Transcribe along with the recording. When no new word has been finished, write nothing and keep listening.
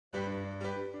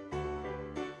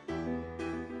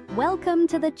Welcome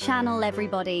to the channel,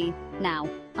 everybody. Now,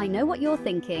 I know what you're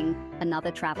thinking. Another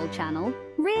travel channel?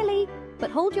 Really? But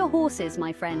hold your horses,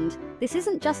 my friend. This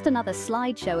isn't just another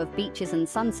slideshow of beaches and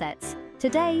sunsets.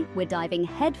 Today, we're diving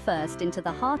headfirst into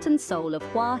the heart and soul of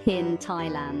Hua Hin,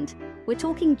 Thailand. We're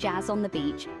talking jazz on the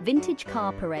beach, vintage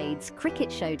car parades, cricket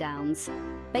showdowns.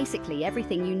 Basically,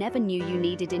 everything you never knew you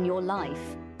needed in your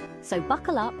life. So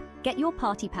buckle up, get your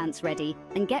party pants ready,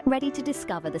 and get ready to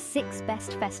discover the 6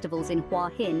 best festivals in Hua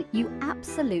Hin you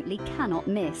absolutely cannot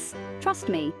miss. Trust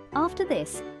me, after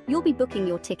this, you'll be booking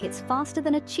your tickets faster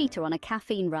than a cheetah on a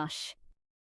caffeine rush.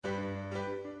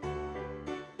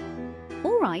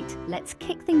 Alright, let's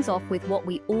kick things off with what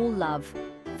we all love.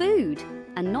 Food!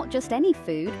 And not just any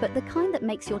food, but the kind that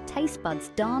makes your taste buds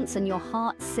dance and your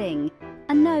heart sing.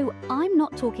 And no, I'm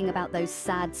not talking about those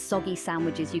sad, soggy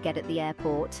sandwiches you get at the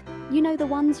airport. You know the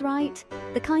ones, right?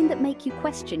 The kind that make you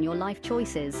question your life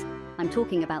choices. I'm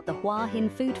talking about the Hua Hin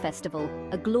Food Festival,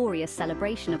 a glorious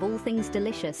celebration of all things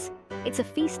delicious. It's a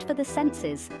feast for the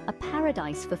senses, a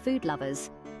paradise for food lovers.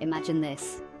 Imagine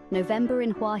this. November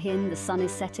in Hua Hin, the sun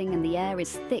is setting and the air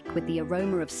is thick with the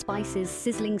aroma of spices,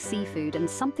 sizzling seafood, and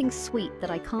something sweet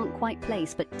that I can't quite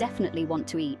place but definitely want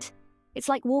to eat. It's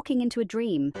like walking into a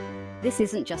dream. This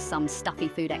isn't just some stuffy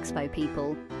food expo,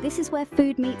 people. This is where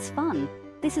food meets fun.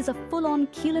 This is a full-on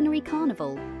culinary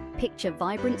carnival. Picture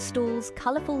vibrant stalls,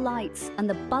 colourful lights, and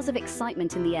the buzz of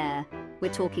excitement in the air.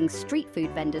 We're talking street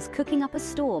food vendors cooking up a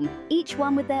storm, each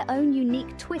one with their own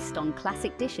unique twist on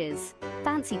classic dishes.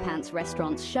 Fancy pants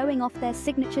restaurants showing off their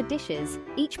signature dishes,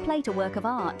 each plate a work of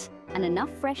art, and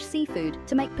enough fresh seafood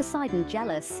to make Poseidon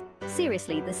jealous.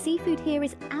 Seriously, the seafood here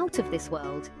is out of this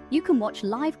world. You can watch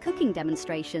live cooking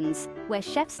demonstrations, where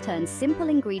chefs turn simple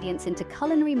ingredients into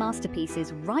culinary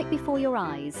masterpieces right before your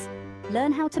eyes.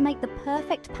 Learn how to make the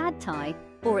perfect pad thai,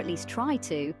 or at least try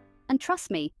to. And trust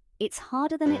me, it's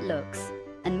harder than it looks.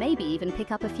 And maybe even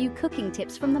pick up a few cooking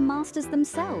tips from the masters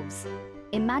themselves.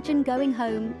 Imagine going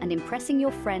home and impressing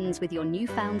your friends with your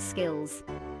newfound skills.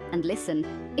 And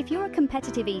listen, if you're a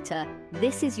competitive eater,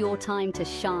 this is your time to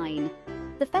shine.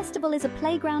 The festival is a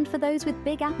playground for those with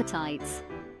big appetites.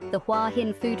 The Hua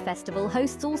Hin Food Festival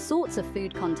hosts all sorts of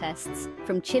food contests,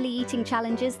 from chili eating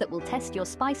challenges that will test your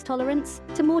spice tolerance,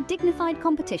 to more dignified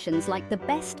competitions like the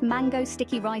Best Mango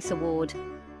Sticky Rice Award.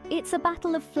 It's a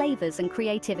battle of flavors and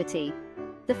creativity.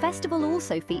 The festival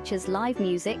also features live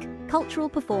music, cultural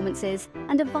performances,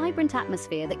 and a vibrant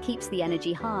atmosphere that keeps the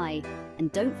energy high.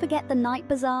 And don't forget the night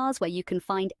bazaars where you can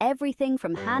find everything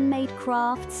from handmade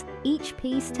crafts, each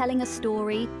piece telling a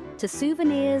story, to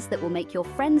souvenirs that will make your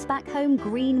friends back home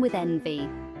green with envy.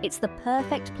 It's the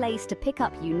perfect place to pick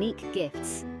up unique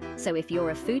gifts. So if you're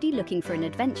a foodie looking for an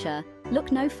adventure,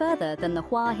 look no further than the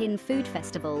Hua Hin Food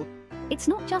Festival. It's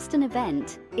not just an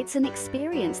event, it's an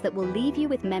experience that will leave you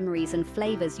with memories and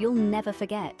flavors you'll never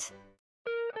forget.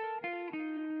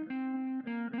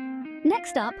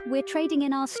 Next up, we're trading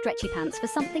in our stretchy pants for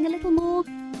something a little more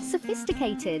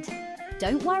sophisticated.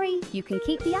 Don't worry, you can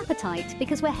keep the appetite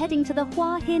because we're heading to the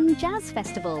Hua Hin Jazz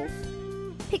Festival.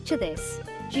 Picture this: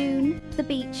 June, the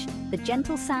beach, the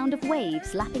gentle sound of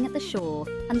waves lapping at the shore,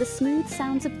 and the smooth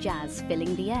sounds of jazz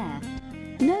filling the air.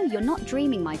 No, you're not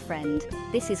dreaming, my friend.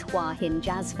 This is Hua Hin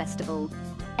Jazz Festival.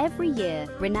 Every year,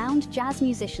 renowned jazz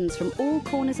musicians from all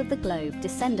corners of the globe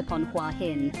descend upon Hua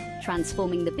Hin,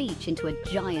 transforming the beach into a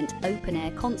giant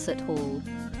open-air concert hall.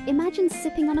 Imagine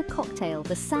sipping on a cocktail,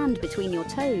 the sand between your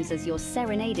toes as you're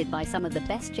serenaded by some of the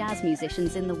best jazz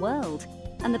musicians in the world.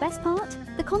 And the best part?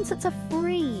 The concerts are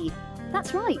free.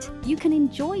 That's right, you can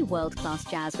enjoy world-class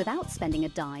jazz without spending a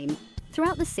dime.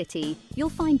 Throughout the city, you'll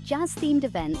find jazz-themed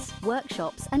events,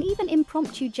 workshops, and even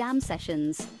impromptu jam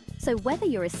sessions. So whether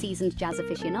you're a seasoned jazz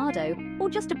aficionado or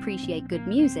just appreciate good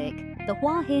music, the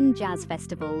Hua Hin Jazz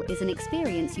Festival is an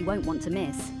experience you won't want to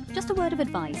miss. Just a word of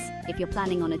advice: if you're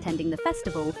planning on attending the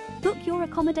festival, book your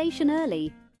accommodation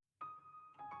early.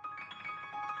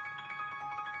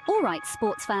 Alright,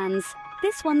 sports fans,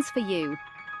 this one's for you.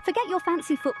 Forget your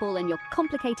fancy football and your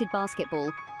complicated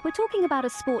basketball. We're talking about a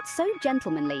sport so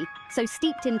gentlemanly, so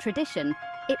steeped in tradition,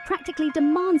 it practically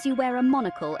demands you wear a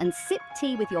monocle and sip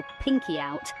tea with your pinky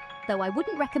out, though I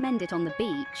wouldn't recommend it on the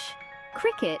beach.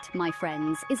 Cricket, my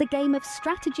friends, is a game of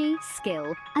strategy,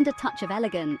 skill, and a touch of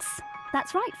elegance.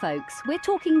 That's right, folks, we're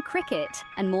talking cricket,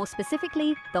 and more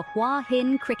specifically, the Hua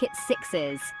Hin Cricket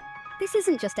Sixes. This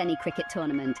isn't just any cricket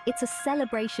tournament, it's a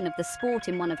celebration of the sport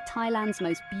in one of Thailand's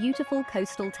most beautiful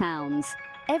coastal towns.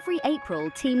 Every April,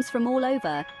 teams from all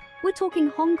over, We're talking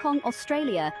Hong Kong,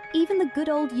 Australia, even the good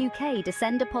old UK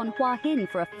descend upon Hua Hin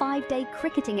for a 5-day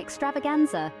cricketing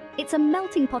extravaganza. It's a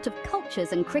melting pot of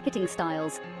cultures and cricketing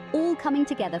styles, all coming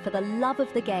together for the love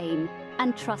of the game.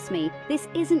 And trust me, this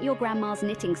isn't your grandma's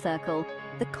knitting circle.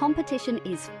 The competition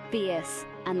is fierce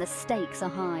and the stakes are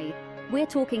high. We're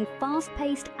talking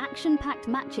fast-paced, action-packed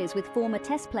matches with former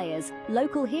Test players,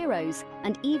 local heroes,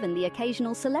 and even the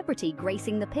occasional celebrity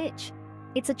gracing the pitch.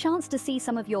 It's a chance to see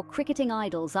some of your cricketing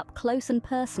idols up close and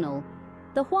personal.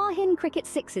 The Hua Hin Cricket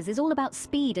Sixes is all about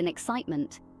speed and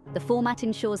excitement. The format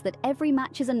ensures that every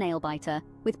match is a nail-biter,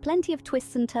 with plenty of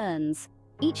twists and turns.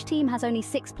 Each team has only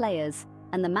 6 players,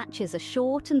 and the matches are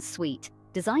short and sweet,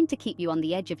 designed to keep you on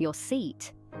the edge of your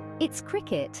seat. It's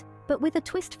cricket, but with a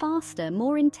twist faster,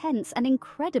 more intense, and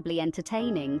incredibly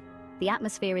entertaining. The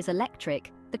atmosphere is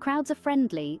electric, the crowds are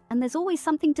friendly, and there's always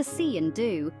something to see and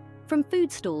do. From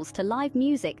food stalls to live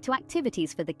music to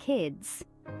activities for the kids.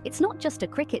 It's not just a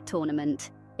cricket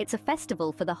tournament, it's a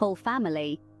festival for the whole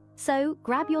family. So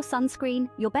grab your sunscreen,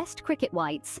 your best cricket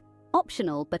whites,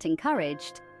 optional but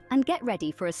encouraged, and get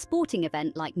ready for a sporting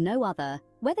event like no other.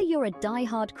 Whether you're a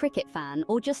die-hard cricket fan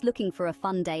or just looking for a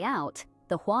fun day out,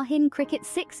 the Hua Hin Cricket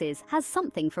Sixes has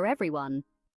something for everyone.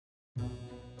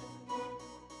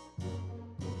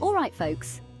 All right,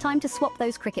 folks, time to swap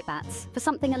those cricket bats for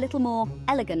something a little more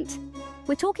elegant.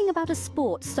 We're talking about a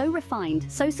sport so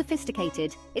refined, so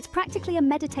sophisticated, it's practically a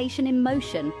meditation in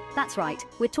motion. That's right,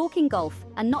 we're talking golf,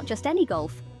 and not just any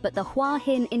golf, but the Hua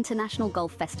Hin International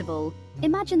Golf Festival.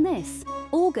 Imagine this: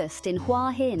 August in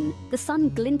Hua Hin, the sun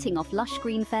glinting off lush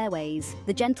green fairways,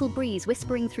 the gentle breeze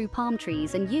whispering through palm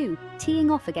trees, and you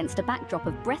teeing off against a backdrop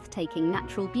of breathtaking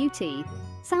natural beauty.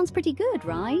 Sounds pretty good,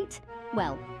 right?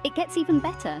 Well, it gets even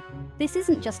better. This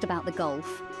isn't just about the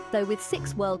golf. Though with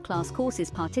 6 world-class courses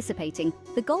participating,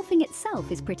 the golfing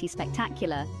itself is pretty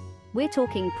spectacular. We're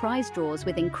talking prize draws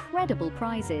with incredible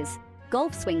prizes,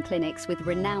 golf swing clinics with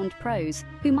renowned pros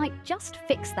who might just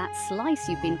fix that slice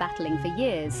you've been battling for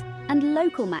years, and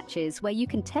local matches where you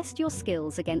can test your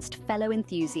skills against fellow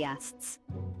enthusiasts.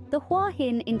 The Hua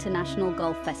Hin International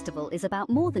Golf Festival is about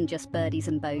more than just birdies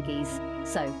and bogeys.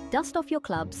 So, dust off your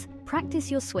clubs, practice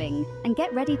your swing, and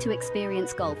get ready to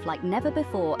experience golf like never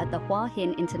before at the Hua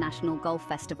Hin International Golf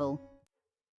Festival.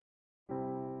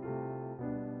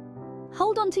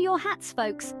 Hold on to your hats,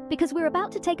 folks, because we're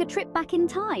about to take a trip back in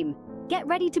time. Get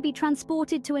ready to be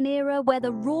transported to an era where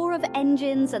the roar of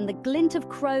engines and the glint of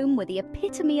chrome were the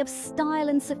epitome of style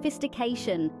and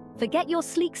sophistication. Forget your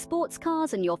sleek sports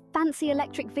cars and your fancy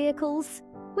electric vehicles.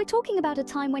 We're talking about a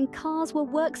time when cars were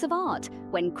works of art,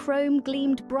 when chrome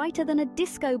gleamed brighter than a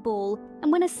disco ball,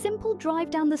 and when a simple drive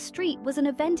down the street was an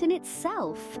event in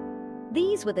itself.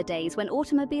 These were the days when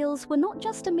automobiles were not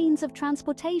just a means of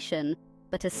transportation,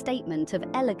 but a statement of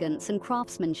elegance and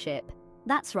craftsmanship.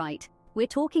 That's right, we're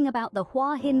talking about the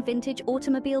Hua Hin Vintage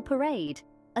Automobile Parade,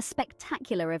 a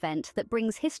spectacular event that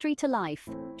brings history to life,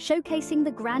 showcasing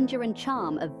the grandeur and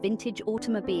charm of vintage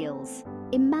automobiles.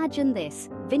 Imagine this: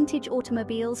 vintage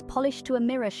automobiles polished to a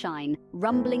mirror shine,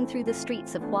 rumbling through the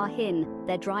streets of Hua Hin,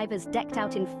 their drivers decked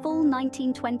out in full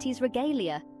 1920s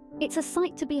regalia. It's a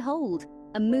sight to behold,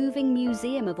 a moving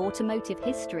museum of automotive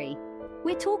history.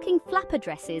 We're talking flapper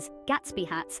dresses, Gatsby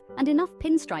hats, and enough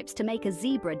pinstripes to make a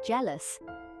zebra jealous.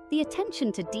 The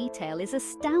attention to detail is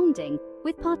astounding,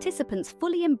 with participants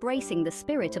fully embracing the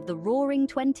spirit of the roaring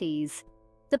 20s.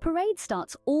 The parade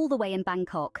starts all the way in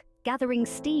Bangkok, gathering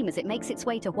steam as it makes its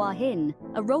way to Hua Hin,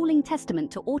 a rolling testament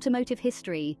to automotive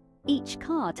history. Each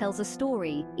car tells a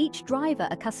story, each driver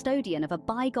a custodian of a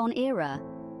bygone era.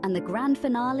 And the grand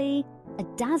finale? A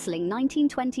dazzling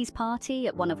 1920s party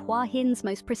at one of Hua Hin's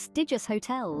most prestigious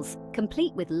hotels,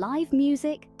 complete with live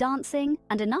music, dancing,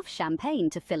 and enough champagne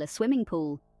to fill a swimming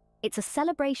pool. It's a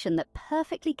celebration that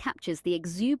perfectly captures the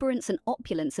exuberance and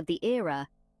opulence of the era.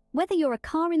 Whether you're a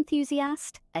car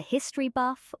enthusiast, a history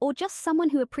buff, or just someone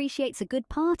who appreciates a good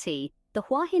party, the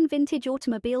Hua Hin Vintage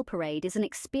Automobile Parade is an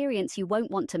experience you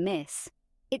won't want to miss.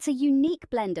 It's a unique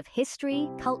blend of history,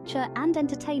 culture, and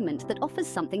entertainment that offers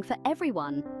something for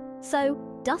everyone. So,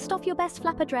 dust off your best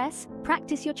flapper dress,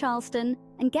 practice your Charleston,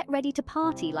 and get ready to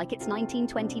party like it's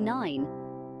 1929.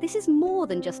 This is more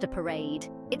than just a parade.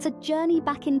 It's a journey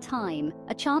back in time,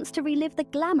 a chance to relive the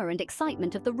glamour and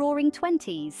excitement of the Roaring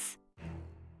 20s.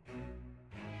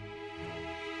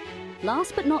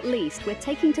 Last but not least, we're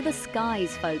taking to the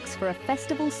skies, folks, for a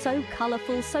festival so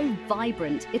colourful, so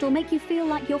vibrant, it'll make you feel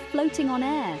like you're floating on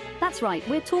air. That's right,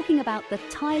 we're talking about the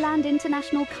Thailand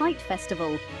International Kite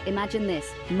Festival. Imagine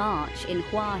this, March in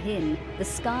Hua Hin, the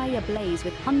sky ablaze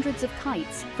with hundreds of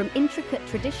kites, from intricate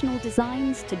traditional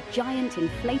designs to giant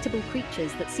inflatable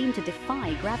creatures that seem to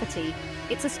defy gravity.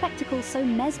 It's a spectacle so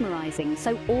mesmerising,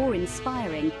 so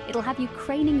awe-inspiring, it'll have you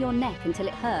craning your neck until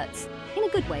it hurts. In a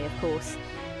good way, of course.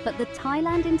 But the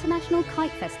Thailand International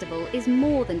Kite Festival is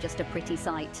more than just a pretty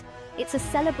sight. It's a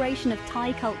celebration of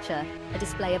Thai culture, a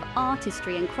display of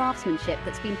artistry and craftsmanship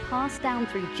that's been passed down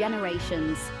through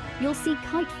generations. You'll see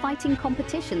kite-fighting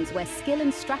competitions where skill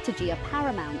and strategy are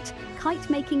paramount,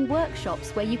 kite-making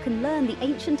workshops where you can learn the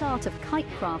ancient art of kite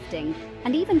crafting,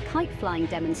 and even kite-flying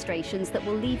demonstrations that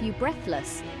will leave you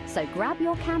breathless. So grab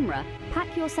your camera,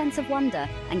 pack your sense of wonder,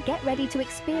 and get ready to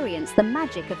experience the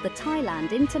magic of the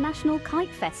Thailand International Kite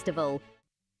Festival.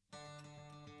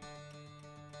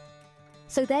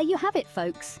 So there you have it,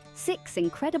 folks. 6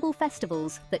 incredible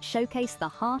festivals that showcase the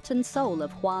heart and soul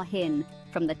of Hua Hin.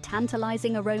 From the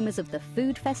tantalizing aromas of the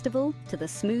food festival, to the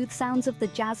smooth sounds of the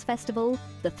jazz festival,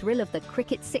 the thrill of the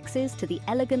cricket sixes to the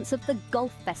elegance of the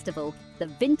golf festival, the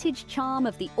vintage charm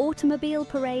of the automobile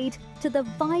parade, to the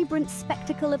vibrant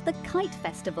spectacle of the kite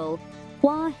festival,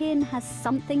 Hua Hin has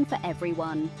something for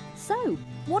everyone. So,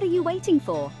 what are you waiting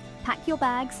for? Pack your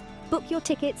bags, book your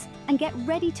tickets, and get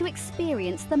ready to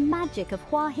experience the magic of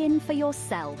Hua Hin for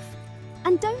yourself.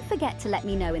 And don't forget to let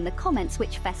me know in the comments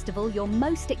which festival you're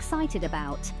most excited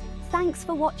about. Thanks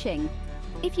for watching.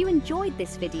 If you enjoyed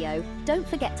this video, don't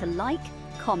forget to like,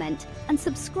 comment, and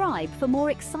subscribe for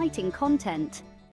more exciting content.